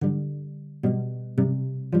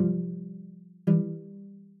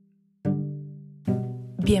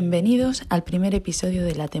Bienvenidos al primer episodio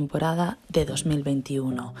de la temporada de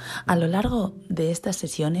 2021. A lo largo de estas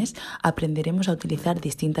sesiones aprenderemos a utilizar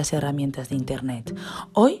distintas herramientas de Internet.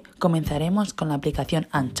 Hoy comenzaremos con la aplicación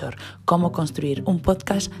Anchor, cómo construir un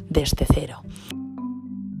podcast desde cero.